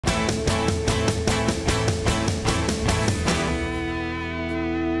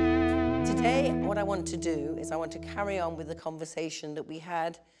I want to do is I want to carry on with the conversation that we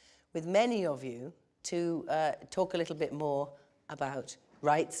had with many of you to talk a little bit more about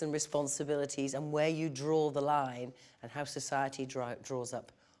rights and responsibilities and where you draw the line and how society draws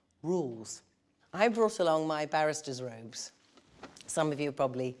up rules. I brought along my barrister's robes. Some of you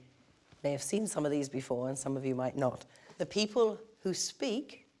probably may have seen some of these before and some of you might not. The people who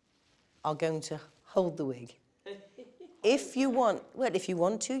speak are going to hold the wig. If you want, well, if you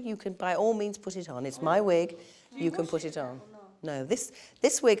want to, you can by all means put it on. It's my wig, you can put it on. No, this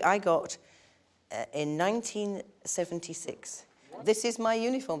wig I got in 1976. This is my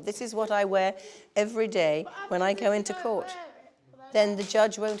uniform. This is what I wear every day when I go into court. Then the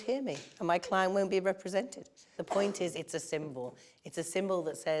judge won't hear me and my client won't be represented. The point is, it's a symbol. It's a symbol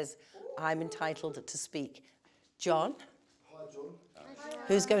that says I'm entitled to speak. John,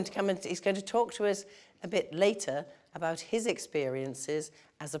 who's going to come and he's going to talk to us a bit later about his experiences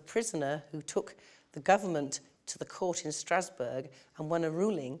as a prisoner who took the government to the court in Strasbourg and won a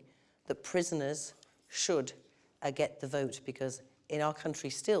ruling that prisoners should get the vote, because in our country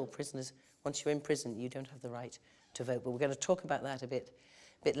still, prisoners, once you're in prison, you don't have the right to vote. But we're going to talk about that a bit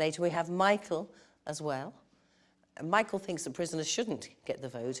later. We have Michael as well. And Michael thinks that prisoners shouldn't get the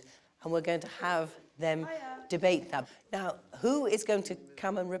vote, and we're going to have them debate that. Now, who is going to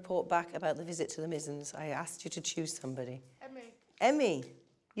come and report back about the visit to the Mizens? I asked you to choose somebody. Emmy. Emmy,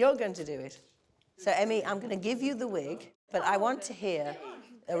 you're going to do it. So, Emmy, I'm going to give you the wig, but I want to hear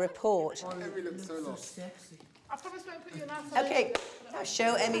a report. Emmy looks so lost. I promise I won't put you in that. Okay, now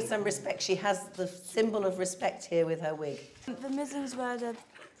show Emmy some respect. She has the symbol of respect here with her wig. The Mizens were the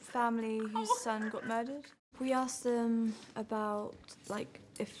family whose son got murdered. We asked them about, like,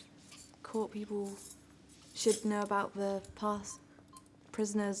 if court people should know about the past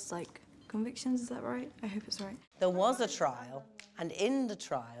prisoners' like convictions. Is that right? I hope it's right. There was a trial, and in the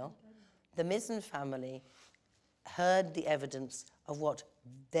trial, the Mizen family heard the evidence of what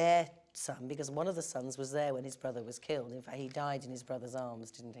their son, because one of the sons was there when his brother was killed. In fact, he died in his brother's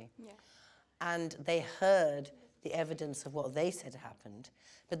arms, didn't he? Yeah. And they heard the evidence of what they said happened.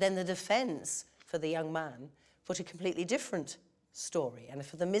 But then the defence for the young man put a completely different story. And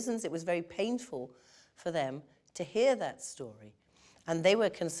for the Mizens, it was very painful for them to hear that story. And they were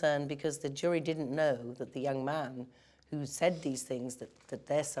concerned because the jury didn't know that the young man who said these things, that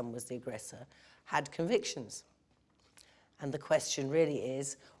their son was the aggressor, had convictions. And the question really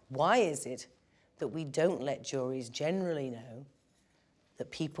is, why is it that we don't let juries generally know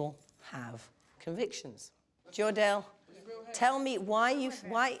that people have convictions? Jordell, tell me why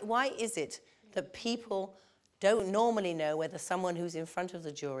is it that people don't normally know whether someone who's in front of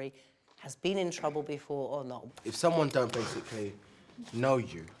the jury has been in trouble before or not? If someone don't basically know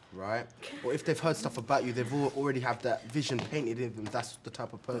you, right, or if they've heard stuff about you, they've already have that vision painted in them. That's the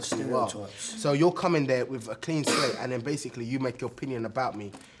type of person you are. So you're coming there with a clean slate, and then basically you make your opinion about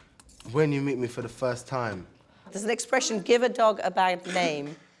me when you meet me for the first time. There's an expression, give a dog a bad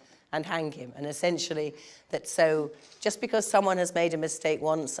name and hang him. And essentially, that so just because someone has made a mistake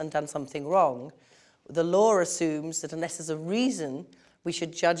once and done something wrong, the law assumes that unless there's a reason, we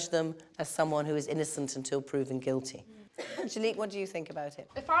should judge them as someone who is innocent until proven guilty. Angelique, what do you think about it?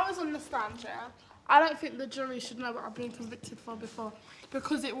 If I was on the stand, yeah, I don't think the jury should know what I've been convicted for before,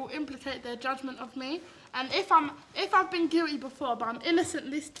 because it will implicate their judgment of me. And if I've been guilty before, but I'm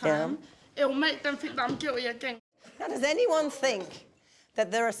innocent this time, it will make them think that I'm guilty again. Now, does anyone think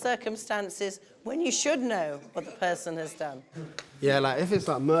that there are circumstances when you should know what the person has done? Yeah, like if it's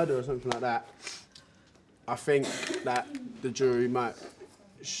like murder or something like that, I think that the jury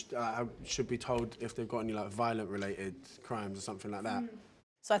should be told if they've got any like violent related crimes or something like that.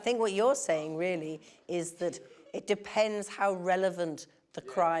 So I think what you're saying really is that it depends how relevant the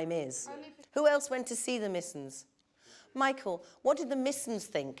crime is. Who else went to see the Missons? Michael, what did the Missons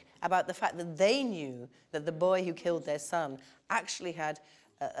think about the fact that they knew that the boy who killed their son actually had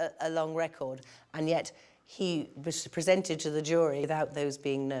a long record, and yet he was presented to the jury without those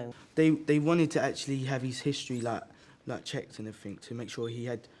being known? They wanted to actually have his history like checked and everything to make sure he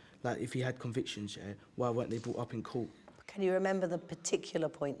had, like, if he had convictions, yeah, why weren't they brought up in court? Can you remember the particular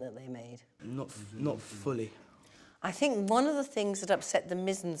point that they made? Not fully. I think one of the things that upset the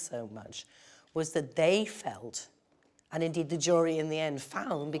Mizzen so much was that they felt, and indeed the jury in the end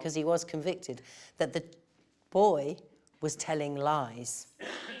found, because he was convicted, that the boy was telling lies.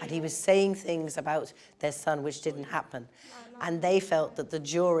 And he was saying things about their son which didn't happen. And they felt that the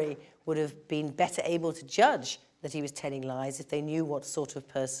jury would have been better able to judge that he was telling lies if they knew what sort of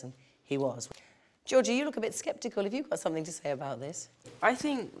person he was. Georgia, you look a bit sceptical. Have you got something to say about this? I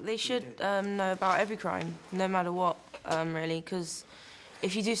think they should know about every crime, no matter what, really, because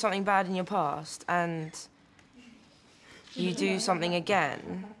if you do something bad in your past and you do something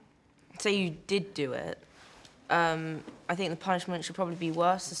again, say you did do it, I think the punishment should probably be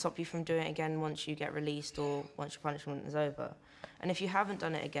worse to stop you from doing it again once you get released or once your punishment is over. And if you haven't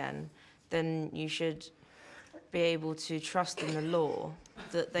done it again, then you should be able to trust in the law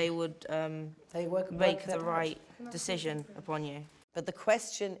that they would make the right decision upon you. But the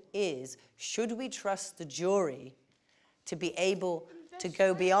question is, should we trust the jury to be able to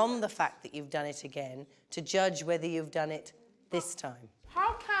go beyond the fact that you've done it again to judge whether you've done it this time?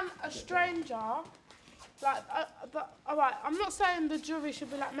 How can a stranger, like, all right, I'm not saying the jury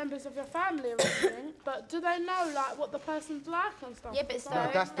should be like members of your family or anything, but do they know like what the person's like and stuff? Yeah, but so No,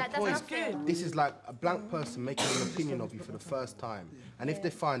 that's the point. That's good. This is like a blank person making an opinion of you for the first time. And if they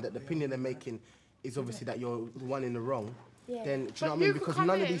find that the opinion they're making is obviously that you're the one in the wrong, then, do you know what I mean? Because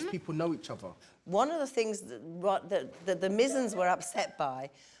none of these people know each other. One of the things that the Mizens were upset by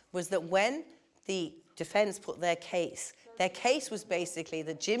was that when the defence put their case was basically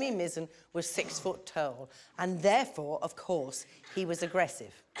that Jimmy Mizzen was 6 foot tall, and therefore, of course, he was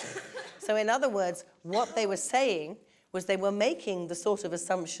aggressive. So in other words, what they were saying was they were making the sort of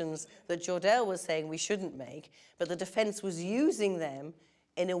assumptions that Jordell was saying we shouldn't make, but the defence was using them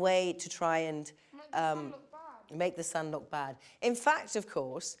in a way to try and make the son look bad. In fact, of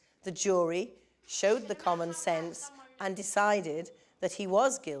course, the jury showed the common sense and decided that he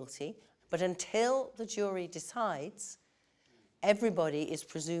was guilty, but until the jury decides, everybody is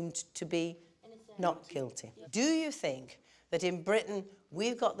presumed to be not guilty. Do you think that in Britain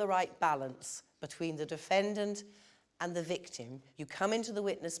we've got the right balance between the defendant and the victim? You come into the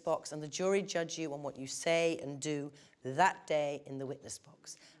witness box and the jury judge you on what you say and do that day in the witness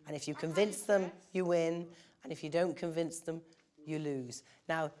box. And if you convince them, you win. And if you don't convince them, you lose.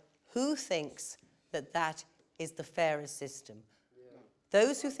 Now, who thinks that that is the fairest system?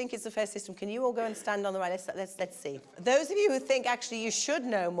 Those who think it's a fair system, can you all go and stand on the right? Let's see. Those of you who think actually you should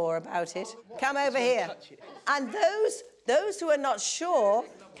know more about it, come over here. And those who are not sure,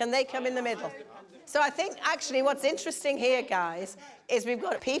 can they come in the middle? So I think actually what's interesting here, guys, is we've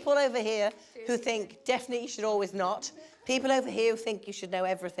got people over here who think definitely you should always not, people over here who think you should know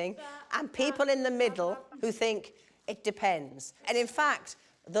everything, and people in the middle who think it depends. And in fact,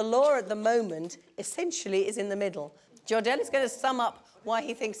 the law at the moment essentially is in the middle. Jordell is going to sum up why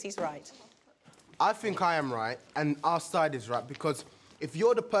he thinks he's right. I think I am right, and our side is right, because if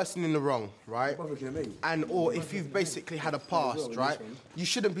you're the person in the wrong, right, or if you've basically had a past, right, you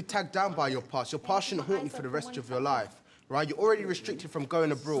shouldn't be tagged down by your past. Your past shouldn't haunt you for the rest of your life, right? You're already restricted from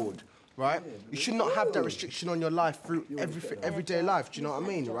going abroad, right? You should not have that restriction on your life through everyday life, do you know what I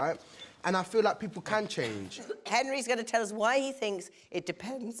mean, right? And I feel like people can change. Henry's going to tell us why he thinks it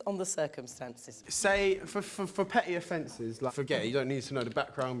depends on the circumstances. Say, for petty offences, like, forget it, you don't need to know the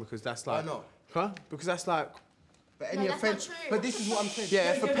background because that's like... Why not? Huh? Because that's like... But any offence... But this is what I'm saying.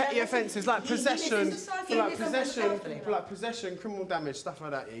 Yeah, for petty offences, like possession, possession, criminal damage, stuff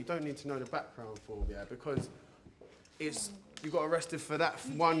like that, yeah, you don't need to know the background for, yeah, because it's... You got arrested for that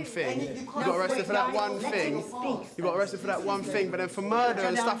one thing. You got arrested for that one thing. You got arrested for that one thing. But then for murder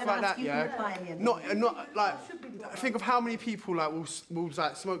and stuff like that, yeah. Not like. Think of how many people like will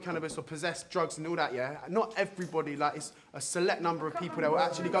like smoke cannabis or possess drugs and all that, yeah. Not everybody, like it's a select number of people that will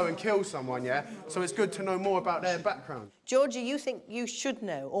actually go and kill someone, yeah. So it's good to know more about their background. Georgia, you think you should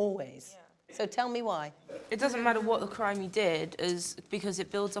know always. So tell me why. It doesn't matter what the crime you did, because it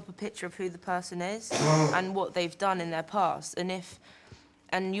builds up a picture of who the person is and what they've done in their past.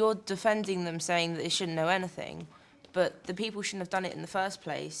 And you're defending them saying that they shouldn't know anything, but the people shouldn't have done it in the first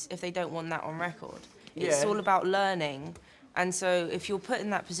place if they don't want that on record. It's all about learning. And so if you're put in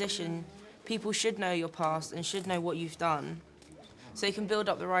that position, people should know your past and should know what you've done so they can build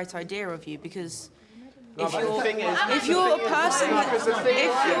up the right idea of you, because if you're a person I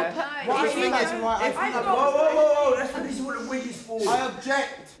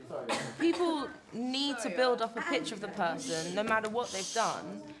object. People need to build up a picture of the person, no matter what they've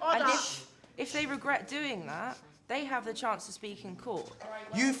done. And if they regret doing that, they have the chance to speak in court.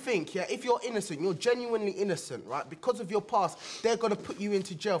 You think, yeah, if you're innocent, you're genuinely innocent, right? Because of your past, they're going to put you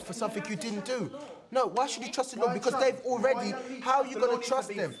into jail for something you didn't do. No, why should you trust the law? Because they've already... How are you going to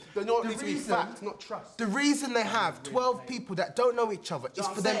trust them? The law needs to be fact, not trust. The reason they have 12 people that don't know each other is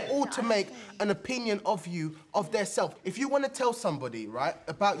for them all to make an opinion of you, of their self. If you want to tell somebody, right,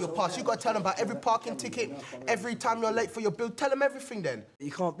 about your past, you've got to tell them about every parking ticket, every time you're late for your bill. Tell them everything then.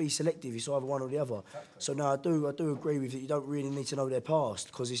 You can't be selective, it's either one or the other. So no, I do agree with you. You don't really need to know their past,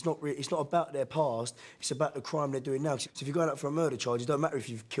 because it's not about their past, it's about the crime they're doing now. So if you're going up for a murder charge, it don't matter if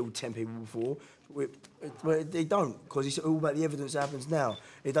you've killed 10 people before. well, they don't, because it's all about the evidence that happens now.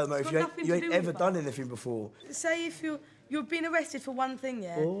 It don't matter if you ain't ever done anything before. Say if you're being arrested for one thing,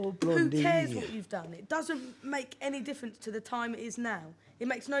 yeah? Oh, who Blondie. cares what you've done? It doesn't make any difference to the time it is now. It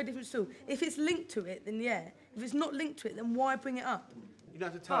makes no difference at all. If it's linked to it, then yeah. If it's not linked to it, then why bring it up? You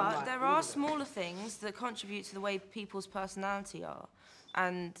don't have to tell them, But like, there are smaller things that contribute to the way people's personality are.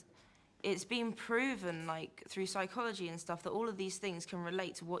 And it's been proven, like, through psychology and stuff, that all of these things can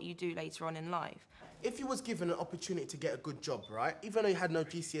relate to what you do later on in life. If you was given an opportunity to get a good job, right, even though you had no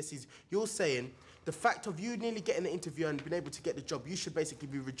GCSEs, you're saying the fact of you nearly getting the interview and being able to get the job, you should basically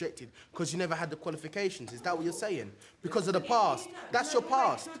be rejected because you never had the qualifications. Is that what you're saying? Because of the past. That's your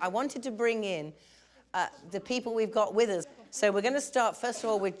past. I wanted to bring in the people we've got with us. So we're going to start, first of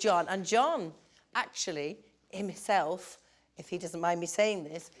all, with John. And John, actually, himself, if he doesn't mind me saying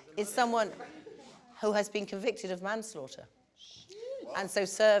this, is someone who has been convicted of manslaughter and so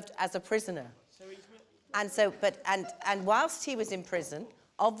served as a prisoner. And so, and whilst he was in prison,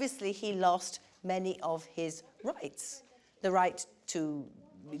 obviously he lost many of his rights, the right to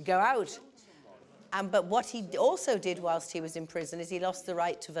go out. But what he also did whilst he was in prison is he lost the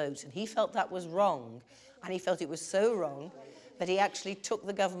right to vote, and he felt that was wrong, and he felt it was so wrong that he actually took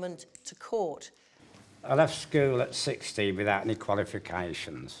the government to court. I left school at 16 without any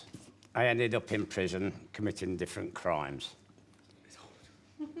qualifications. I ended up in prison committing different crimes.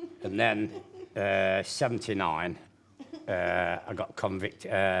 And then, 79, I got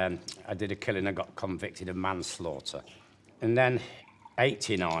convicted. I did a killing and got convicted of manslaughter. And then,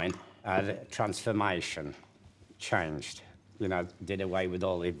 89, I had a transformation, changed. You know, did away with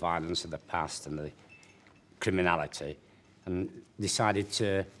all the violence of the past and the criminality, and decided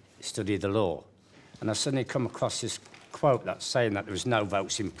to study the law. And I suddenly come across this quote that's saying that there was no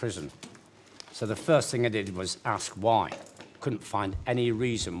votes in prison. So the first thing I did was ask why. Couldn't find any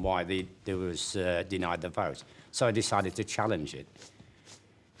reason why they was denied the vote. So I decided to challenge it.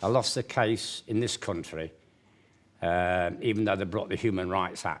 I lost the case in this country, even though they brought the Human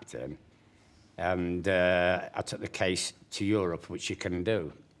Rights Act in. And I took the case to Europe, which you can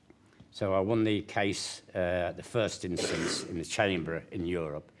do. So I won the case, the first instance, in the chamber in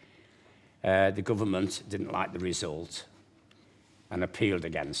Europe. The government didn't like the result and appealed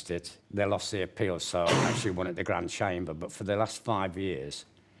against it. They lost the appeal, so I actually won at the Grand Chamber. But for the last 5 years,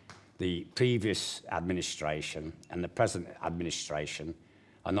 the previous administration and the present administration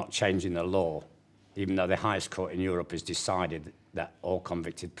are not changing the law, even though the highest court in Europe has decided that all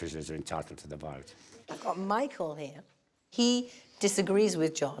convicted prisoners are entitled to the vote. I've got Michael here. He disagrees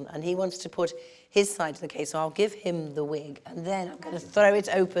with John, and he wants to put his side to the case, so I'll give him the wig, and then I'm going to throw it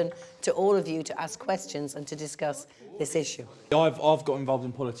open to all of you to ask questions and to discuss this issue. I've got involved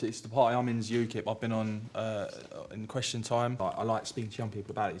in politics. The party I'm in is UKIP. I've been on in Question Time. I like speaking to young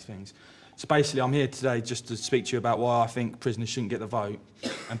people about these things. So basically, I'm here today just to speak to you about why I think prisoners shouldn't get the vote.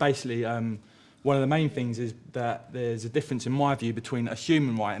 And basically, one of the main things is that there's a difference, in my view, between a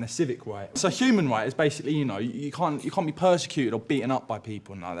human right and a civic right. So a human right is basically, you know, you can't be persecuted or beaten up by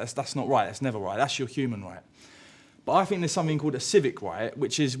people. No, that's not right. That's never right. That's your human right. But I think there's something called a civic right,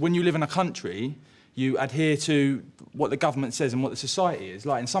 which is when you live in a country, you adhere to what the government says and what the society is.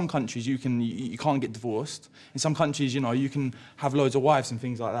 Like in some countries, you can't get divorced. In some countries, you know, you can have loads of wives and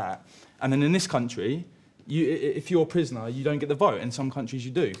things like that. And then in this country, if you're a prisoner, you don't get the vote. In some countries,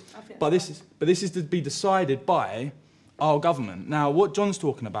 you do. But this is to be decided by our government. Now, what John's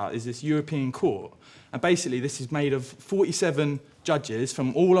talking about is this European court. And basically, this is made of 47 judges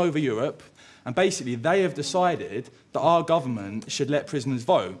from all over Europe. And basically, they have decided that our government should let prisoners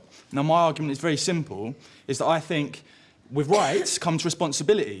vote. Now, my argument is very simple, is that I think with rights comes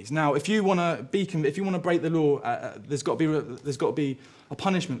responsibilities. Now, if you want to break the law, there's got to be a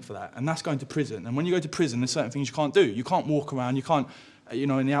punishment for that, and that's going to prison. And when you go to prison, there's certain things you can't do. You can't walk around. You can't, you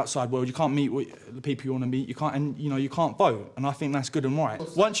know, in the outside world, you can't meet the people you want to meet. You can't, and you know, you can't vote. And I think that's good and right.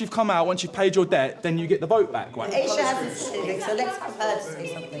 Once you've come out, once you've paid your debt, then you get the vote back. Right? Aisha hasn't said it, so let's have her to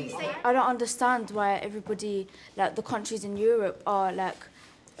say something. I don't understand why everybody, like the countries in Europe, are like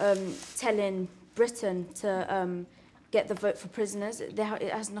telling Britain to get the vote for prisoners. It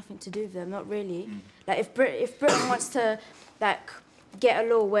has nothing to do with them, not really. Like if Britain wants to like get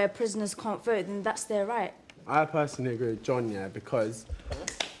a law where prisoners can't vote, then that's their right. I personally agree with John, yeah, because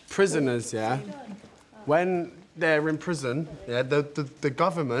prisoners, yeah, when they're in prison, yeah, the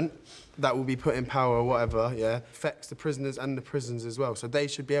government that will be put in power or whatever, yeah, affects the prisoners and the prisons as well. So they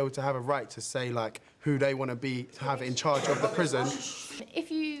should be able to have a right to say, like, who they want to have in charge of the prison.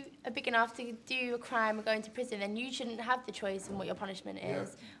 If you are big enough to do a crime or go into prison, then you shouldn't have the choice in what your punishment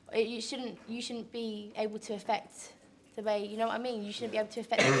is. Yeah. You shouldn't be able to affect the way, you know what I mean? You shouldn't be able to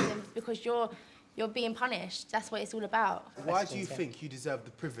affect them because you're you're being punished. That's what it's all about. Why do you think you deserve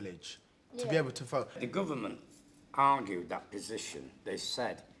the privilege to be able to vote? The government argued that position. They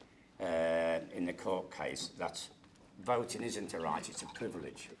said in the court case that voting isn't a right, it's a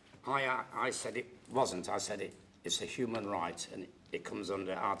privilege. I said it wasn't. I said it's a human right, and it comes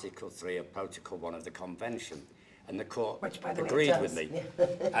under Article 3 of Protocol 1 of the Convention. And the court agreed with me.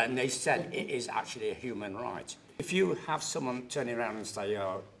 And they said it is actually a human right. If you have someone turning around and say,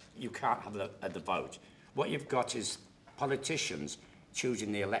 oh, you can't have the vote, what you've got is politicians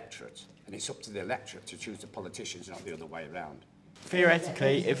choosing the electorate. And it's up to the electorate to choose the politicians, not the other way around.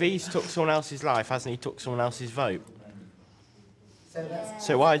 Theoretically, if he's took someone else's life, hasn't he took someone else's vote?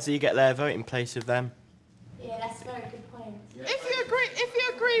 So why does he get their vote in place of them? Yeah, that's a very good point. If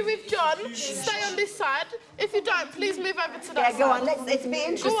you agree with John, stay on this side. If you don't, please move over to that side. Yeah, go on. It's be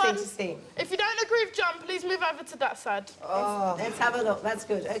interesting to see. If you don't agree with John, please move over to that side. Oh, let's have a look. That's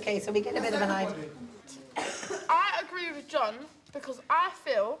good. Okay, so we get a bit of an idea. I agree with John because I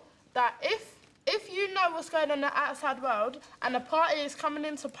feel that if you know what's going on in the outside world and a party is coming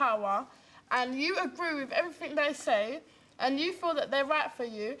into power and you agree with everything they say and you feel that they're right for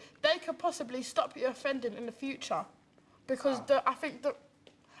you, they could possibly stop you offending in the future. Because I think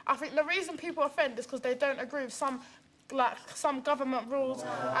the reason people offend is because they don't agree with some government rules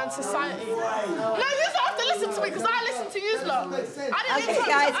and society. No, you have to listen to me because I listen to you lot. Okay,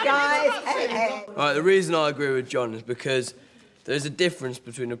 guys. Hey. Right, the reason I agree with John is because there's a difference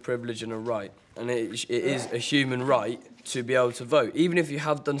between a privilege and a right, and it is a human right to be able to vote. Even if you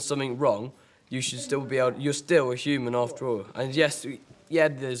have done something wrong, you should still be able. You're still a human after all. And yes, yeah,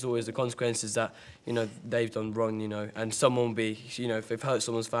 there's always the consequences that, you know, they've done wrong, you know, and someone will be, you know, if they've hurt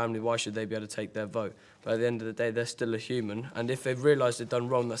someone's family, why should they be able to take their vote? But at the end of the day, they're still a human, and if they've realised they've done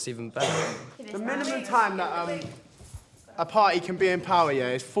wrong, that's even better. The minimum time that a party can be in power, yeah,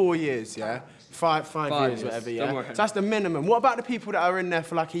 is 4 years, yeah? Five years, whatever, yeah? So that's the minimum. What about the people that are in there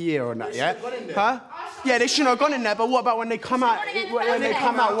for like a year or that, yeah? Huh? Yeah, they shouldn't have gone in there, but what about when they come out? When they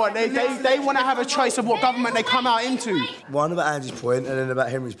come out, what? They want to have a choice of what government they come out into. One about Andy's point and then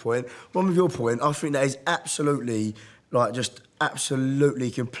about Henry's point. One with your point, I think that is absolutely, like, just absolutely,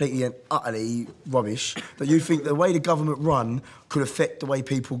 completely and utterly rubbish. That you think the way the government run could affect the way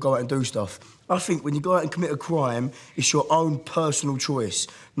people go out and do stuff. I think when you go out and commit a crime, it's your own personal choice.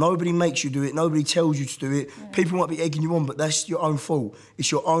 Nobody makes you do it, nobody tells you to do it. Yeah. People might be egging you on, but that's your own fault. It's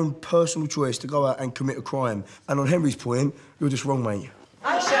your own personal choice to go out and commit a crime. And on Henry's point, you're just wrong, mate.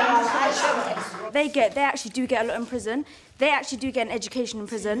 They actually do get a lot in prison. They actually do get an education in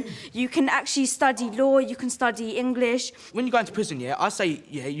prison. You can actually study law, you can study English. When you go into prison, yeah, I say,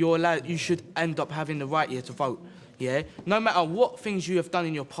 yeah, you're allowed, you should end up having the right, yeah, to vote, yeah? No matter what things you have done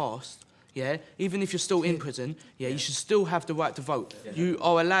in your past, yeah, even if you're still in prison, yeah, you should still have the right to vote. Yeah. You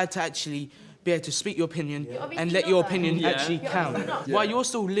are allowed to actually be able to speak your opinion and let your opinion actually count. Yeah. While you're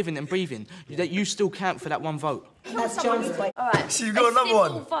still living and breathing, that you still count for that one vote. That's John's point. All right. So you've got another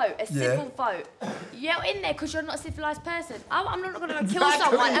one. A civil vote. You're in there because you're not a civilised person. I'm not going to kill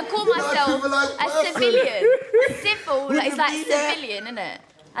someone and call myself a civilian. Civil, it's like civilian, isn't it?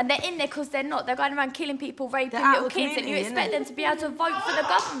 And they're in there because they're not. They're going around killing people, raping little kids, and you expect them to be able to vote for the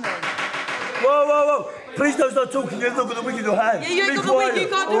government. Whoa. Please don't start talking. You've not got the wig in your hand. Yeah, you ain't got the wig, you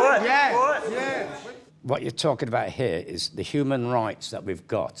can't do it. Yeah. All right. Yeah. What you're talking about here is the human rights that we've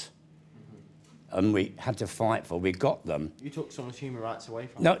got. And we had to fight for. We got them. You took someone's human rights away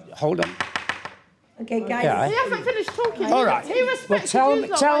from No, hold on. Okay, guys. Yeah. He hasn't finished talking. All right. Well,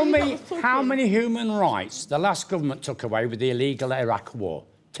 tell me how many human rights the last government took away with the illegal Iraq war.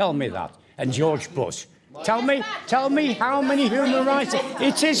 Tell me that. And George Bush. Tell me how many human rights.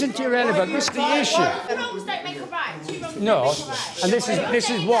 It isn't irrelevant. This is the issue. Wrongs don't make a right. No, and this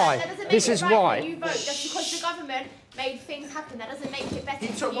is why. This is why. You vote just because the government made things happen. That doesn't make it better.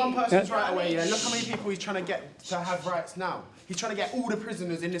 He took one person's right away, yeah. Look how many people he's trying to get to have rights now. He's trying to get all the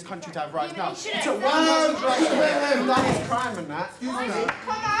prisoners in this country to have rights now. He took one person's right away. He's done his crime and that.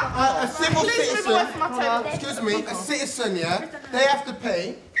 A civil citizen, excuse me, a citizen, yeah, they have to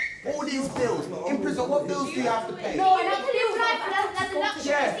pay all these bills. In prison, what bills do you have to pay? No, not to live life. That's a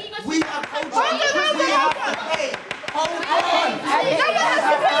luxury. Yeah, we have to pay.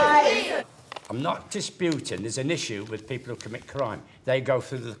 I'm not disputing there's an issue with people who commit crime. They go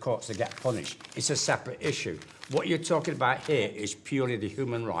through the courts to get punished. It's a separate issue. What you're talking about here is purely the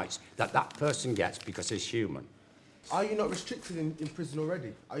human rights that person gets because he's human. Are you not restricted in prison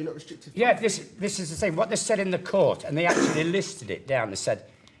already? Are you not restricted? Yeah, this is the same. What they said in the court, and they actually listed it down. They said,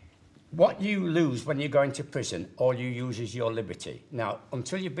 what you lose when you go into prison, all you use is your liberty. Now,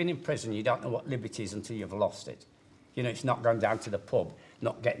 until you've been in prison, you don't know what liberty is until you've lost it. You know, it's not going down to the pub,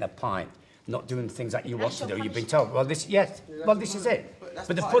 not getting a pint. not doing things that you want to do. You've been told, well, this, yes, well, this is it.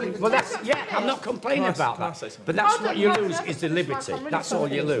 But the funny, well, that's, yeah, I'm not complaining about that. But that's what you lose is the liberty. That's all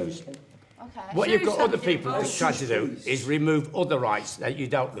you lose. What you've got other people who try to do is remove other rights that you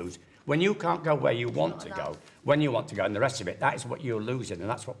don't lose. When you can't go where you want to go, when you want to go, and the rest of it, that is what you're losing, and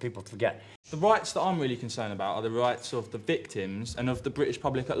that's what people forget. The rights that I'm really concerned about are the rights of the victims and of the British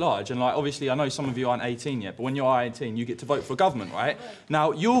public at large. And like, obviously, I know some of you aren't 18 yet, but when you're 18, you get to vote for a government, right?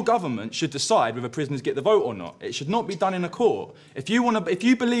 Now, your government should decide whether prisoners get the vote or not. It should not be done in a court. If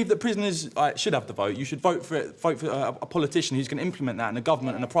you believe that prisoners should have the vote, you should vote for a politician who's going to implement that, and a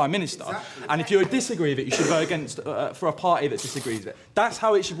government and a prime minister. Exactly. And if you disagree with it, you should vote against for a party that disagrees with it. That's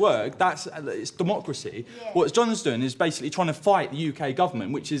how it should work. It's democracy. Yeah. What John's doing is basically trying to fight the UK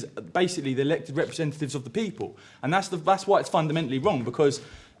government, which is basically the elected representatives of the people. And that's why it's fundamentally wrong, because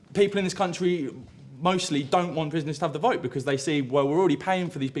people in this country mostly don't want prisoners to have the vote, because they see, well, we're already paying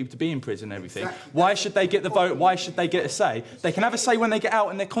for these people to be in prison and everything. Exactly. Why should they get the vote? Why should they get a say? They can have a say when they get out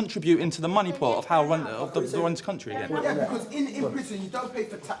and they're contributing to the money pot of how the run the country again. Yeah, because in prison you don't pay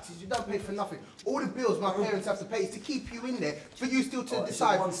for taxes, you don't pay for nothing. All the bills my parents have to pay is to keep you in there, for you still to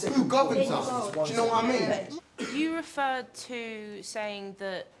decide who governs us. Do you know what I mean? You referred to saying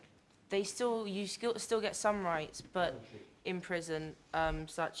that you still get some rights, but in prison,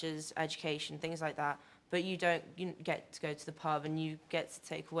 such as education, things like that, but you get to go to the pub, and you get to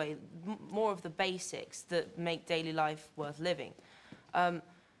take away more of the basics that make daily life worth living.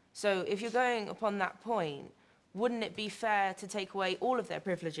 So if you're going upon that point, wouldn't it be fair to take away all of their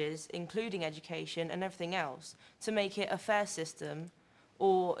privileges, including education and everything else, to make it a fair system?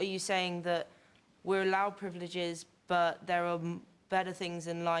 Or are you saying that we're allowed privileges, but there are better things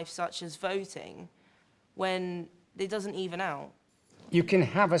in life, such as voting, when it doesn't even out? You can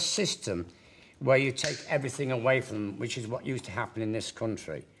have a system where you take everything away from them, which is what used to happen in this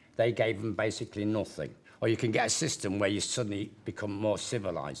country. They gave them basically nothing. Or you can get a system where you suddenly become more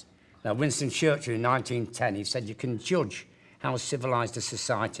civilised. Now, Winston Churchill in 1910, he said you can judge how civilised a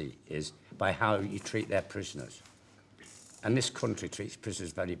society is by how you treat their prisoners. And this country treats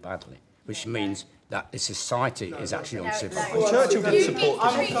prisoners very badly, which means that the society is actually uncivilised. Well, Churchill didn't support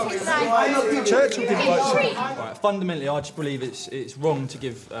Churchill didn't vote support. Right, fundamentally, I just believe it's wrong to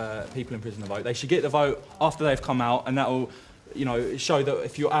give people in prison the vote. They should get the vote after they've come out, and that will, you know, show that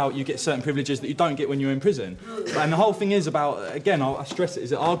if you're out, you get certain privileges that you don't get when you're in prison. And the whole thing is about, again, I stress it, is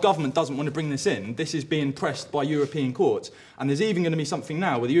that our government doesn't want to bring this in. This is being pressed by European courts. And there's even going to be something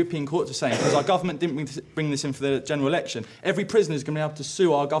now where the European courts are saying, because our government didn't bring this in for the general election, every prisoner is going to be able to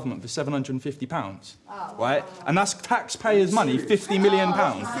sue our government for £750, right? And that's taxpayers' money, £50 million.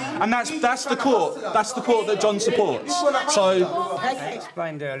 And that's the court that John supports. So I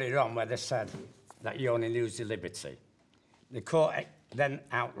explained earlier on where they said that you only lose the liberty. The court then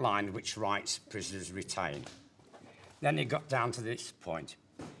outlined which rights prisoners retain. Then it got down to this point.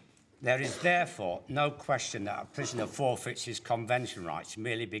 There is therefore no question that a prisoner forfeits his convention rights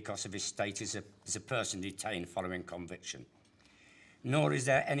merely because of his status as a person detained following conviction. Nor is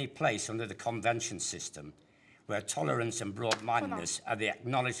there any place under the convention system where tolerance and broad-mindedness are the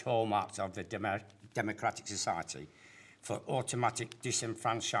acknowledged hallmarks of the democratic society for automatic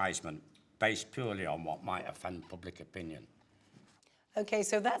disenfranchisement based purely on what might offend public opinion. Okay,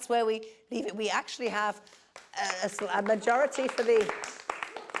 so that's where we leave it. We actually have a majority for the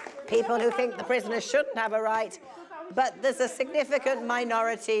people who think the prisoners shouldn't have a right, but there's a significant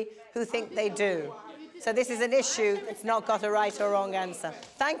minority who think they do. So this is an issue that's not got a right or wrong answer.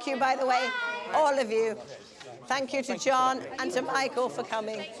 Thank you, by the way, all of you. Thank you to John and to Michael for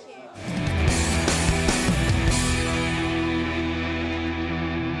coming.